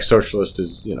democratic socialist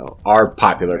as, our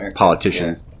popular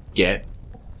politicians get.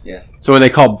 Yeah. So when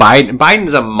they call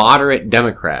Biden's a moderate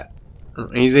Democrat.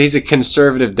 He's a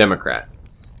conservative Democrat.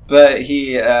 But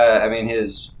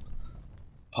his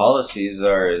policies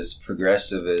are as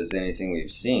progressive as anything we've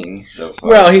seen so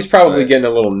far. Well, he's probably getting a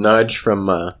little nudge from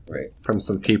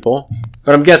some people.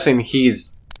 But I'm guessing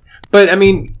But, I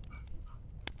mean,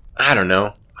 I don't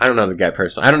know. I don't know the guy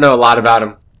personally. I don't know a lot about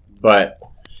him, but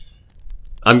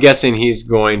I'm guessing he's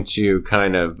going to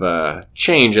kind of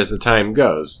change as the time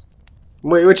goes,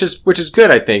 which is good.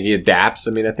 I think he adapts.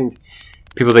 I mean, I think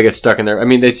people that get stuck in there. I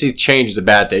mean, they see change as a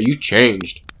bad thing. You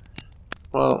changed.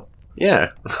 Well,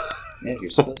 yeah. Yeah, you're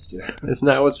supposed to. It's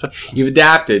not what's. You've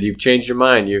adapted. You've changed your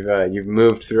mind. You've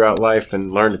moved throughout life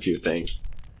and learned a few things.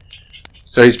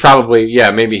 So he's probably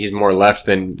maybe he's more left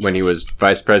than when he was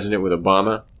vice president with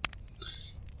Obama.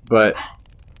 But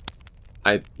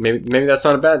maybe that's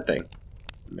not a bad thing.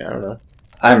 I don't know.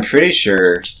 I'm pretty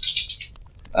sure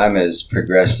I'm as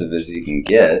progressive as you can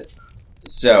get.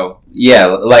 So, yeah,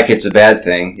 like it's a bad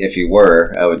thing if you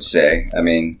were, I would say. I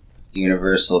mean,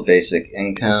 universal basic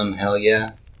income, hell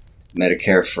yeah.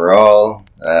 Medicare for all.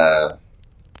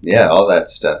 Yeah, all that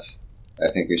stuff.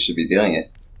 I think we should be doing it.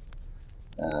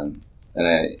 And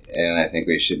I think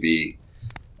we should be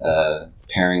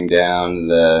paring down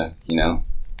the,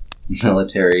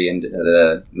 military and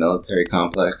the military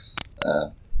complex,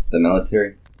 the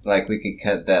military. Like, we could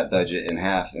cut that budget in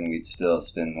half and we'd still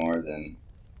spend more than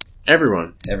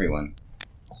everyone.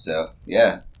 So,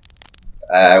 yeah.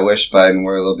 I wish Biden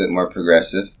were a little bit more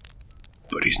progressive.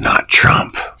 But he's not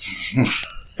Trump. Do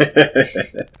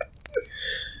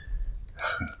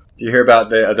you hear about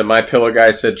the My Pillow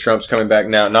guy said Trump's coming back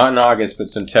now? Not in August, but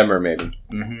September maybe.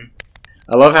 Mm-hmm.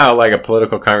 I love how like a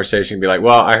political conversation can be like,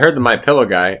 well, I heard the My Pillow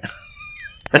guy.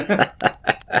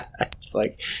 It's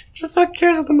like, who the fuck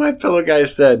cares what the My Pillow guy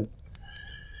said?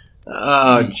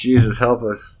 Oh, Jesus, help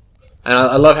us. And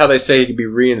I love how they say he could be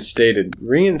reinstated.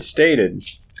 Reinstated?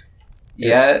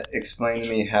 Yeah, explain to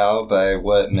me how, by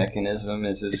what mechanism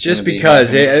is this? It's just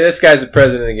because this guy's the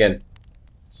president again.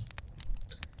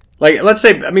 Like, let's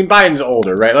say, I mean, Biden's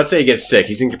older, right? Let's say he gets sick.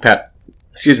 He's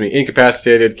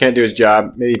incapacitated, can't do his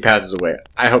job. Maybe he passes away.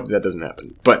 I hope that doesn't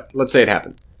happen. But let's say it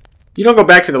happened. You don't go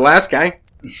back to the last guy.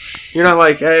 You're not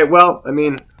like, hey, well, I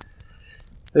mean,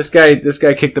 this guy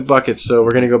kicked the bucket, so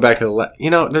we're going to go back to the last.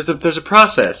 There's a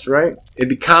process, right? It'd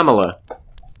be Kamala.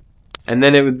 And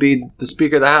then it would be the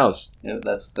Speaker of the House. Yeah,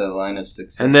 that's the line of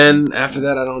success. And then after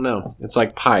that, I don't know. It's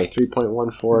like pi,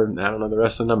 3.14. I don't know the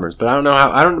rest of the numbers, but I don't know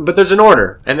how. But there's an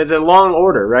order, and it's a long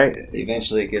order, right?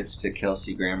 Eventually, it gets to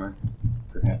Kelsey Grammer,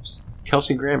 perhaps.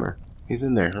 Kelsey Grammer, he's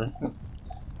in there, huh?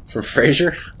 From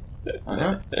Frasier.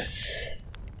 Uh-huh.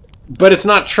 But it's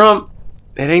not Trump.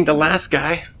 It ain't the last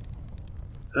guy.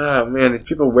 Oh man, these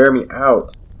people wear me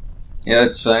out.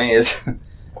 What's funny is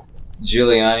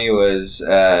Giuliani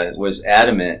was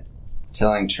adamant,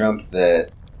 telling Trump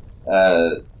that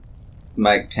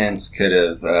Mike Pence could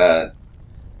have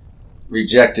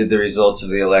rejected the results of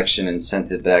the election and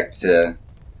sent it back to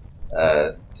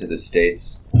the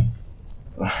states.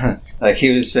 Like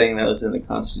he was saying that was in the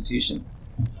Constitution.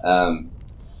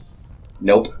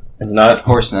 Nope, it's not. Of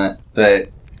course not. But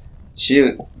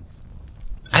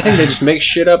I think they just make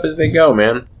shit up as they go,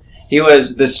 man.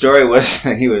 The story was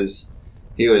he was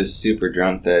super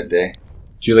drunk that day.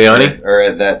 Giuliani? Or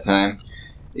at that time.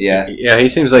 Yeah. Yeah, he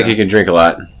seems like he can drink a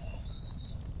lot.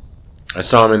 I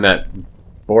saw him in that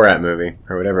Borat movie,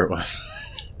 or whatever it was.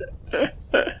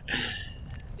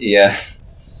 Yeah.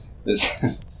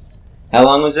 How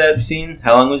long was that scene?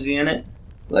 How long was he in it?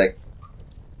 Like...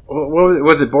 What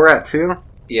was it, Borat 2?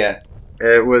 Yeah.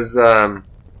 It was a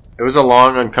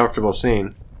long, uncomfortable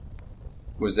scene.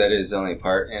 Was that his only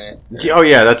part in it? Or? Oh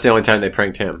yeah, that's the only time they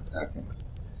pranked him. Okay.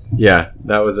 Yeah,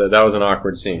 that was an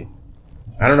awkward scene.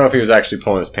 I don't know if he was actually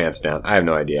pulling his pants down. I have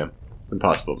no idea. It's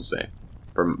impossible to say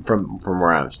from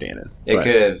where I'm standing. You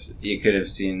could have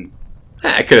seen.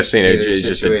 I could have seen it. Either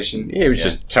situation. He was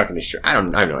just tucking his shirt. I have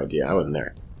no idea. I wasn't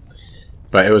there,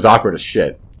 but it was awkward as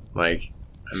shit. Like,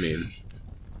 I mean,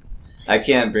 I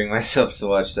can't bring myself to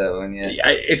watch that one yet.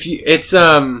 It's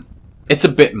a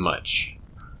bit much.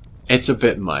 It's a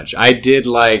bit much. I did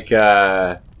like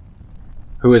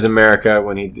Who Is America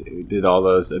when he did all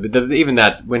those. Even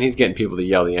that's when he's getting people to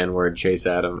yell the N-word, chase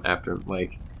at him after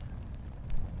like.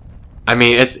 I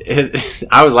mean,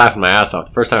 I was laughing my ass off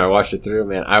the first time I watched it through.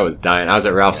 Man, I was dying. I was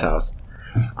at Ralph's house.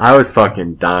 I was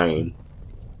fucking dying.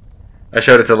 I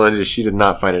showed it to Lindsay. She did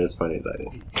not find it as funny as I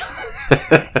did.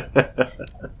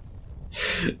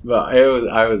 But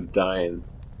I was dying.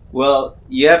 Well,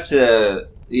 you have to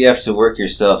work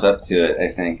yourself up to it, I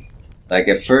think. Like,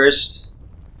 at first,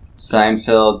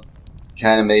 Seinfeld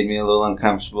kind of made me a little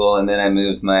uncomfortable, and then I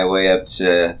moved my way up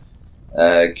to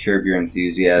Curb Your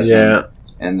Enthusiasm. Yeah.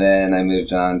 And then I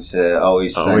moved on to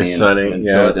Always Sunny in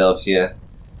Philadelphia.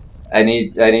 I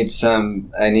need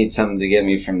something to get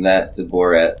me from that to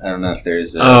Borat. I don't know if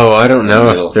there's I don't know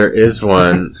if there is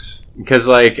one. Because,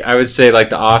 like, I would say, like,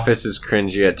 The Office is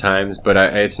cringy at times, but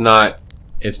it's not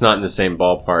in the same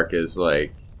ballpark as,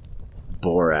 like,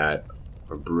 Borat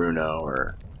or Bruno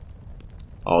or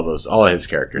all of his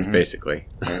characters, basically.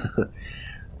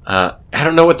 I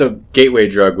don't know what the gateway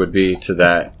drug would be to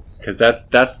that, because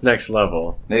that's next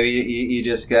level. Maybe you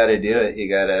just gotta do it. You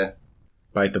gotta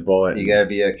bite the bullet. You gotta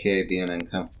be okay being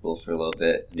uncomfortable for a little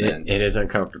bit. It is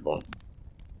uncomfortable.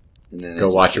 And then go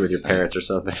watch it with your parents or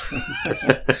something.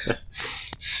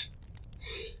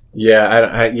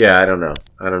 I don't know.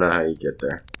 I don't know how you get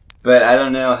there. But I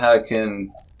don't know how it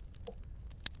can.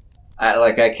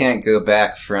 I can't go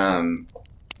back from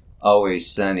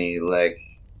Always Sunny, like,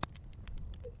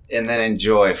 and then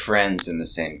enjoy Friends in the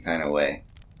same kind of way.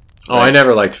 Oh, I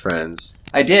never liked Friends.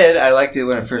 I did. I liked it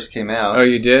when it first came out. Oh,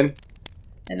 you did?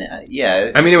 And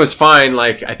yeah. I mean, it was fine.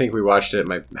 Like, I think we watched it at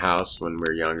my house when we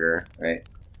were younger. Right.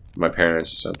 My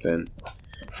parents or something.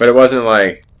 But it wasn't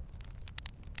like...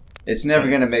 It's never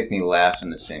going to make me laugh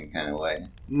in the same kind of way.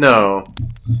 No.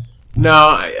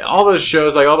 All those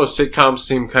shows, like all those sitcoms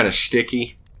seem kind of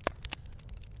sticky.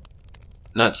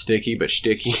 Not sticky, but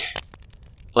sticky.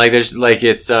 Like there's like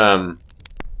it's I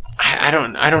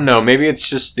don't know. Maybe it's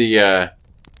just the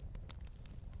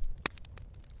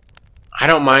I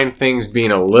don't mind things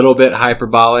being a little bit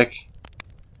hyperbolic,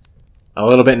 a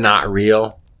little bit not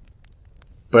real.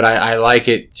 But I like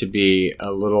it to be a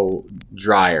little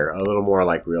drier, a little more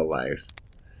like real life.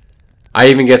 I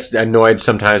even get annoyed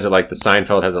sometimes that like the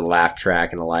Seinfeld has a laugh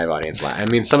track and a live audience laugh. I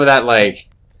mean, some of that like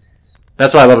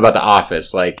that's what I love about The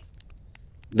Office. Like,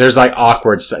 there's like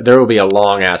there will be a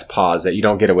long ass pause that you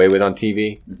don't get away with on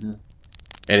TV, and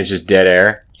it's just dead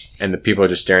air, and the people are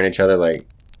just staring at each other like,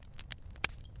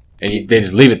 and they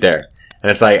just leave it there,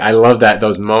 and it's like I love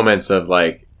those moments of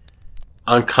like.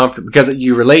 uncomfortable because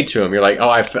you relate to them. You're like, oh,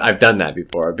 I've done that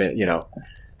before. I've been,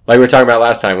 like we were talking about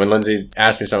last time when Lindsay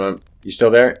asked me something. You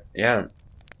still there? Yeah.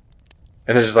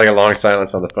 And there's just like a long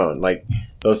silence on the phone. Like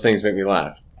those things make me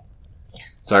laugh.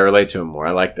 So I relate to them more.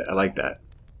 I like that.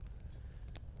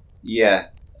 Yeah,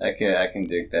 I can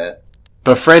dig that.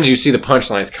 But Friends, you see the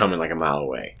punchlines coming like a mile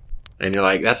away, and you're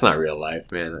like, that's not real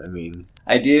life, man. I mean,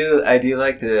 I do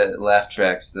like the laugh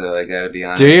tracks though. I gotta be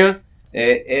honest. Do you?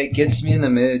 It gets me in the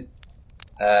mood.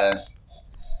 I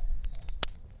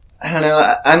don't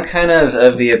know. I'm kind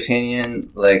of the opinion,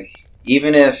 like,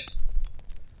 even if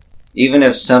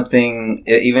something,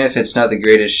 even if it's not the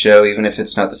greatest show, even if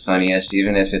it's not the funniest,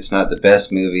 even if it's not the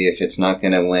best movie, if it's not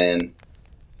going to win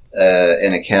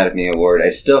an Academy Award, I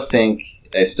still think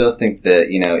that,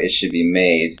 it should be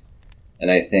made, and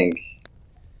I think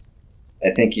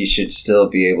you should still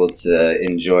be able to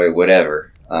enjoy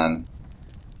whatever on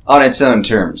its own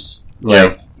terms.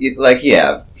 Yeah. Like,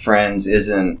 Friends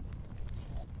isn't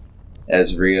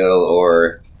as real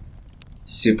or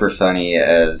super funny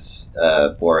as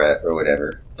Borat or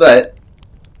whatever, but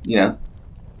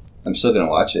I'm still gonna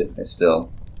watch it. I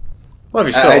still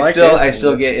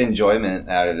get enjoyment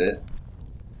out of it.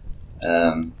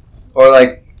 Or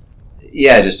like,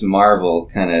 just Marvel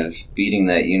kind of beating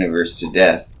that universe to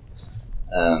death.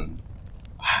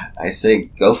 I say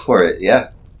go for it. Yeah,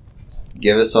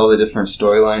 give us all the different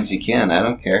storylines you can. I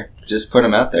don't care. Just put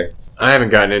them out there. I haven't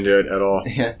gotten into it at all.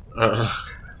 Yeah.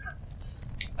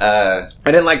 I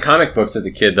didn't like comic books as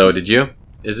a kid, though. Did you?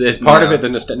 Is part of it the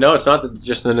nostalgia? No, it's not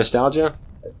just the nostalgia.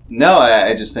 No,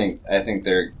 I think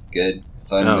they're good,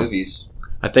 fun movies.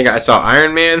 I think I saw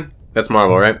Iron Man. That's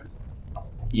Marvel, right?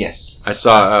 Yes. I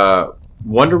saw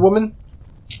Wonder Woman.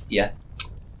 Yeah.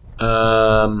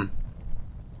 I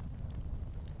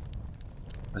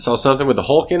saw something with the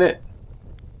Hulk in it.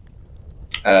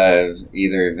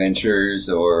 Either Adventures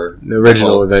or the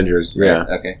original Avengers. Right. Yeah.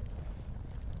 Okay.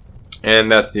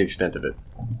 And that's the extent of it.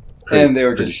 And they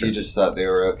were you just thought they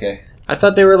were okay? I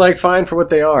thought they were like fine for what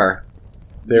they are.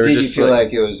 Did you feel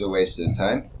like it was a waste of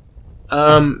time?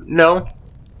 No.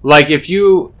 Like if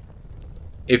you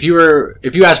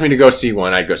asked me to go see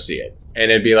one, I'd go see it. And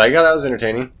it'd be like, oh, that was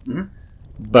entertaining. Mm-hmm.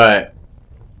 But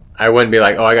I wouldn't be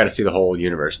like, oh, I got to see the whole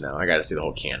universe now. I got to see the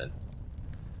whole canon.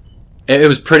 It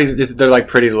was pretty. They're like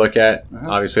pretty to look at. Uh-huh.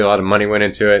 Obviously, a lot of money went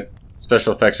into it.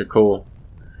 Special effects are cool.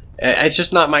 It's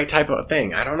just not my type of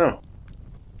thing. I don't know.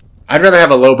 I'd rather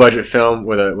have a low budget film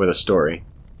with a story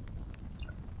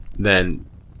than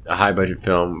a high budget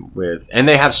film with. And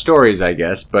they have stories, I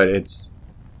guess, but it's.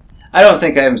 I don't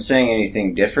think I'm saying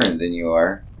anything different than you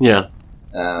are. Yeah.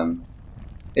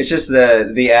 It's just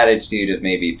the attitude of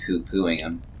maybe poo-pooing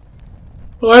them.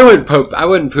 Well, I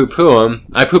wouldn't poo-poo them.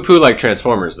 I poo-poo like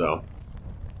Transformers, though.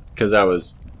 Because that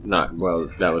was not well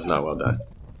done.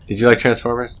 Did you like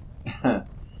Transformers?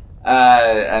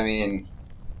 I mean,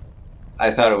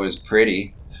 I thought it was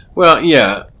pretty. Well,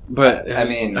 yeah, but I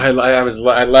mean, I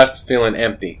left feeling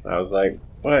empty. I was like,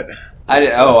 what? I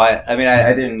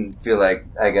didn't feel like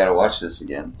I gotta watch this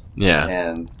again. Yeah,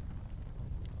 and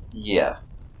yeah.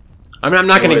 I mean, I'm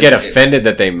not going to get offended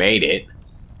that they made it.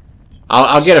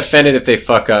 I'll get offended if they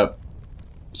fuck up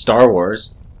Star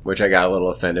Wars, which I got a little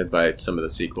offended by some of the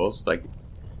sequels. Like,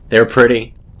 they were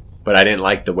pretty, but I didn't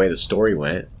like the way the story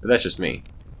went. But that's just me.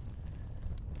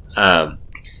 I'm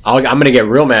going to get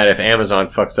real mad if Amazon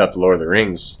fucks up the Lord of the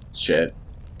Rings shit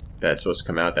that's supposed to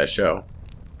come out, that show.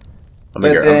 I'm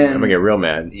going to get real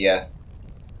mad. Yeah.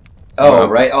 Oh,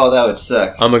 right. Oh, that would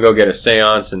suck. I'm going to go get a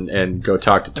seance and go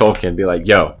talk to Tolkien and be like,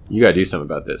 yo, you got to do something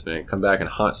about this, man. Come back and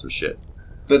haunt some shit.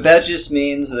 But that just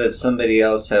means that somebody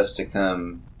else has to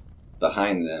come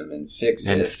behind them and fix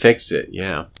it. And fix it,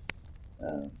 yeah.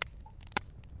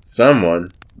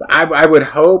 Someone. I would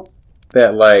hope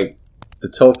that, like, the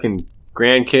Tolkien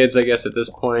grandkids, I guess, at this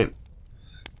point,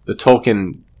 the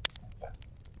Tolkien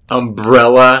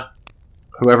umbrella,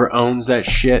 whoever owns that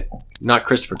shit, not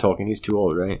Christopher Tolkien, he's too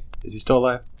old, right? Is he still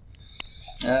alive?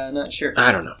 Not sure.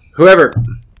 I don't know. Whoever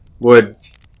would,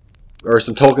 or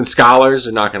some Tolkien scholars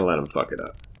are not going to let him fuck it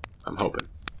up. I'm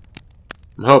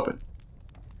hoping.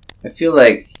 I feel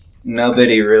like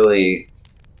nobody really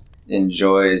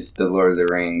enjoys The Lord of the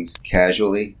Rings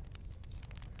casually.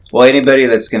 Well, anybody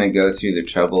that's going to go through the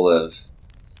trouble of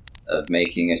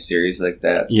making a series like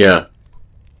that. Yeah.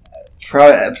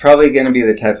 Probably going to be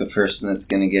the type of person that's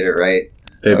going to get it right.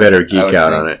 They better geek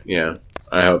out on it. Yeah.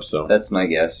 I hope so. That's my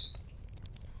guess.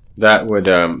 That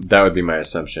would be my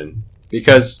assumption.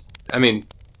 Because, I mean,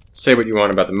 say what you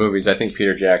want about the movies, I think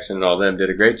Peter Jackson and all them did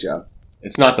a great job.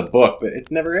 It's not the book, but it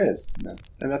never is. No.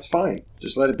 And that's fine.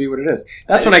 Just let it be what it is.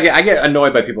 That's when I get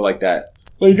annoyed by people like that.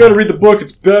 Well, you got to read the book.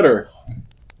 It's better.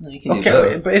 Well, you can do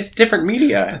both. But it's different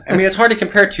media. I mean, it's hard to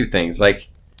compare two things. Like,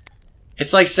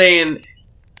 it's like saying,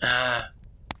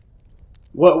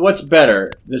 what's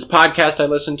better, this podcast I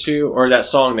listen to or that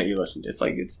song that you listen to? It's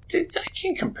like I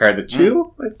can't compare the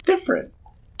two. It's different.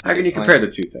 How can you compare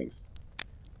the two things?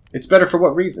 It's better for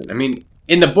what reason? I mean,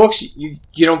 in the books, you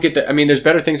don't get the... I mean, there's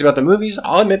better things about the movies.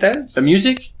 I'll admit that. The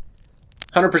music,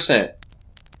 100%,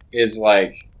 is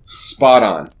like spot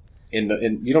on.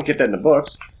 You don't get that in the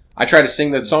books. I try to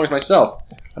sing the songs myself.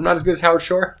 I'm not as good as Howard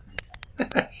Shore.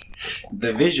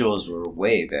 The visuals were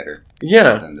way better.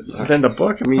 Yeah, than the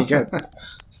book. I mean, you got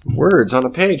words on a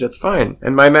page. That's fine.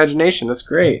 And my imagination, that's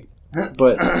great.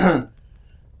 But,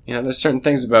 there's certain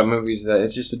things about movies that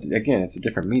it's just, again, it's a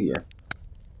different media.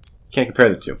 Can't compare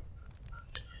the two.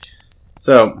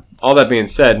 So, all that being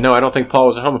said, no, I don't think Paul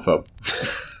was a homophobe.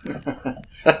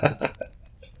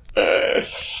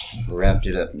 Wrapped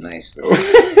it up nicely.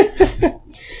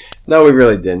 No, we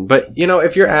really didn't. But,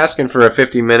 if you're asking for a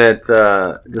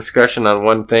 50-minute discussion on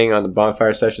one thing on the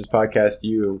Bonfire Sessions podcast,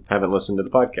 you haven't listened to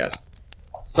the podcast.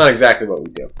 It's not exactly what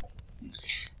we do.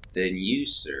 Then you,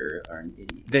 sir, are an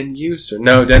idiot. Then you, sir.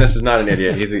 No, Dennis is not an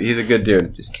idiot. He's a good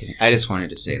dude. Just kidding. I just wanted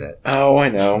to say that. Oh, I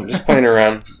know. I'm just playing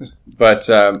around. But,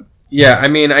 yeah, I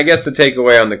mean, I guess the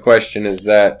takeaway on the question is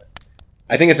that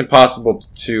I think it's impossible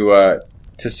to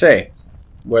say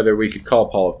whether we could call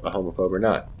Paul a homophobe or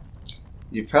not.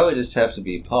 You probably just have to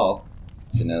be Paul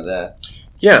to know that.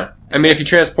 Yeah. I mean, if you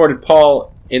transported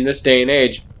Paul in this day and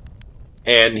age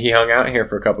and he hung out here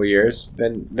for a couple of years,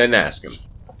 then ask him.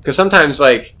 Because sometimes,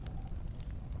 like,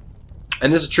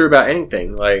 and this is true about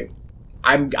anything, like,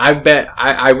 I bet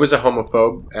I was a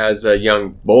homophobe as a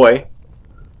young boy.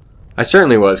 I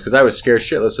certainly was, because I was scared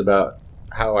shitless about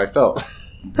how I felt.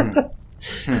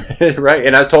 Right?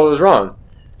 And I was told it was wrong.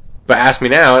 But ask me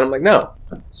now, and I'm like, no.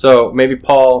 So maybe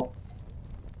Paul,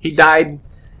 he died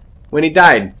when he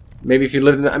died. Maybe if you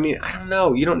lived in I don't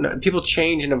know. You don't know. People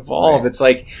change and evolve. Right. It's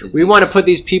like, we want to put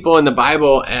these people in the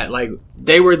Bible at, like,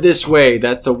 they were this way.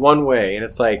 That's the one way. And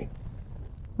it's like,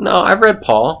 no, I've read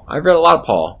Paul. I've read a lot of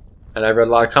Paul. And I've read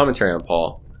a lot of commentary on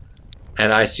Paul.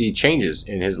 And I see changes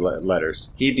in his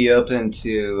letters. He'd be open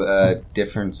to a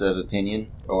difference of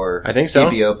opinion? Or I think so.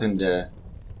 He'd be open to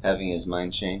having his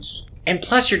mind changed? And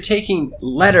plus, you're taking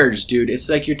letters, dude. It's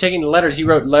like you're taking letters. He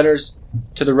wrote letters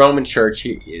to the Roman church.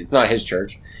 It's not his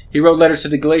church. He wrote letters to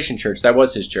the Galatian church. That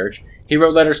was his church. He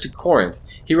wrote letters to Corinth.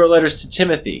 He wrote letters to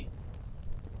Timothy.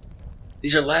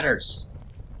 These are letters.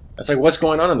 It's like, what's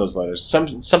going on in those letters?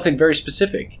 Something very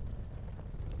specific.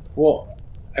 Well,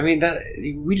 I mean, that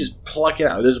we just pluck it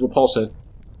out. This is what Paul said.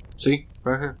 See?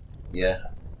 Right here. Yeah.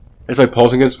 It's like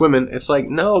Paul's against women. It's like,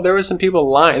 no, there were some people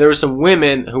lying. There were some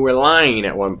women who were lying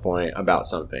at one point about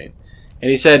something. And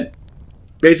he said,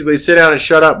 basically, sit down and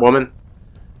shut up, woman.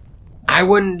 I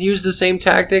wouldn't use the same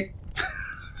tactic.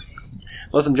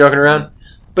 Unless I'm joking around.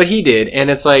 But he did. And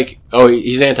it's like, oh,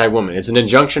 he's anti-woman. It's an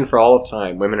injunction for all of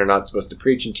time. Women are not supposed to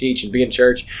preach and teach and be in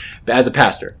church as a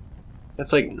pastor.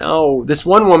 It's like, no, this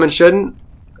one woman shouldn't.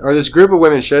 Or this group of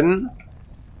women shouldn't.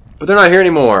 But they're not here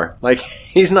anymore. Like,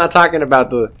 he's not talking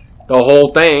about the whole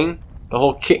thing. The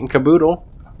whole kit and caboodle.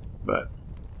 But,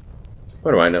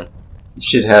 what do I know? You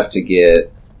should have to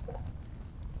get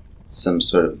some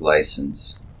sort of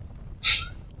license.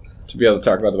 To be able to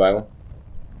talk about the Bible?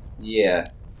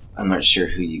 Yeah. I'm not sure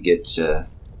who you get to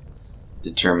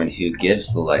determine who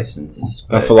gives the licenses.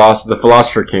 The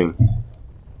philosopher king.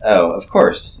 Oh, of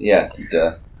course. Yeah.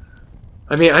 Duh.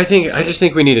 I mean, I just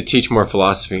think we need to teach more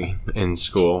philosophy in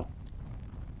school.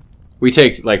 We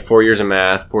take, like, 4 years of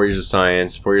math, 4 years of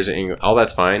science, 4 years of English. All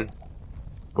that's fine.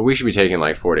 But we should be taking,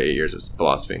 like, 4 to 8 years of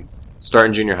philosophy. Start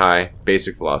in junior high,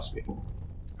 basic philosophy.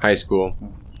 High school,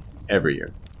 every year.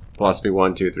 Philosophy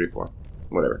 1, 2, 3, 4.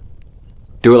 Whatever.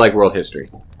 Do it like world history.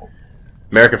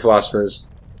 American philosophers,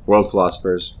 world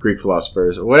philosophers, Greek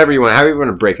philosophers, whatever you want, however you want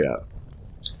to break it up.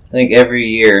 I think every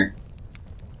year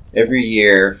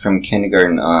from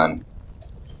kindergarten on,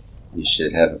 you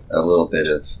should have a little bit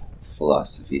of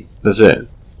philosophy. That's it.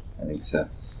 I think so.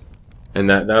 And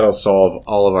that'll solve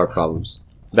all of our problems.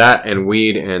 That and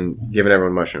weed and giving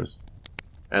everyone mushrooms,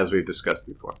 as we've discussed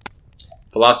before.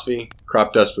 Philosophy,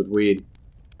 crop dust with weed.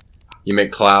 You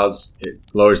make clouds, it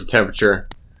lowers the temperature,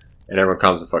 and everyone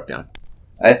calms the fuck down.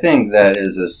 I think that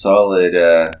is a solid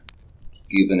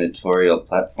gubernatorial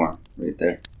platform right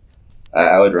there.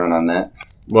 I would run on that.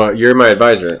 Well, you're my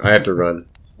advisor. I have to run.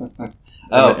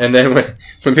 Oh. And then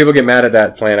when people get mad at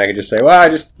that plan, I can just say, well, I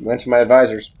just went to my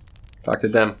advisors. Talk to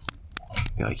them.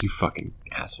 You're like, you fucking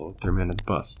asshole. Threw me under the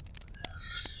bus.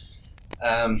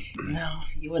 No,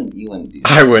 you wouldn't do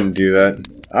that. I wouldn't do that.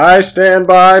 I stand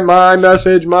by my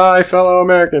message, my fellow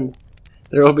Americans.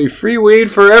 There will be free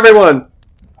weed for everyone.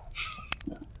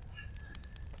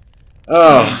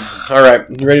 Oh, all right.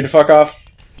 You ready to fuck off?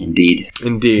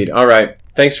 Indeed. All right.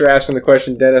 Thanks for asking the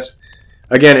question, Dennis.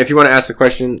 Again, if you want to ask the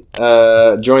question,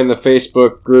 join the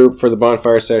Facebook group for the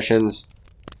bonfire sessions.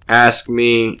 Ask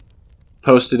me.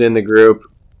 Post it in the group.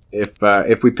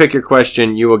 If we pick your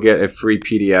question, you will get a free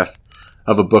PDF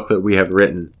of a booklet we have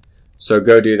written. So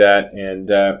go do that. And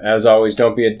as always,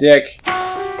 don't be a dick.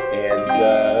 And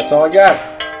that's all I got.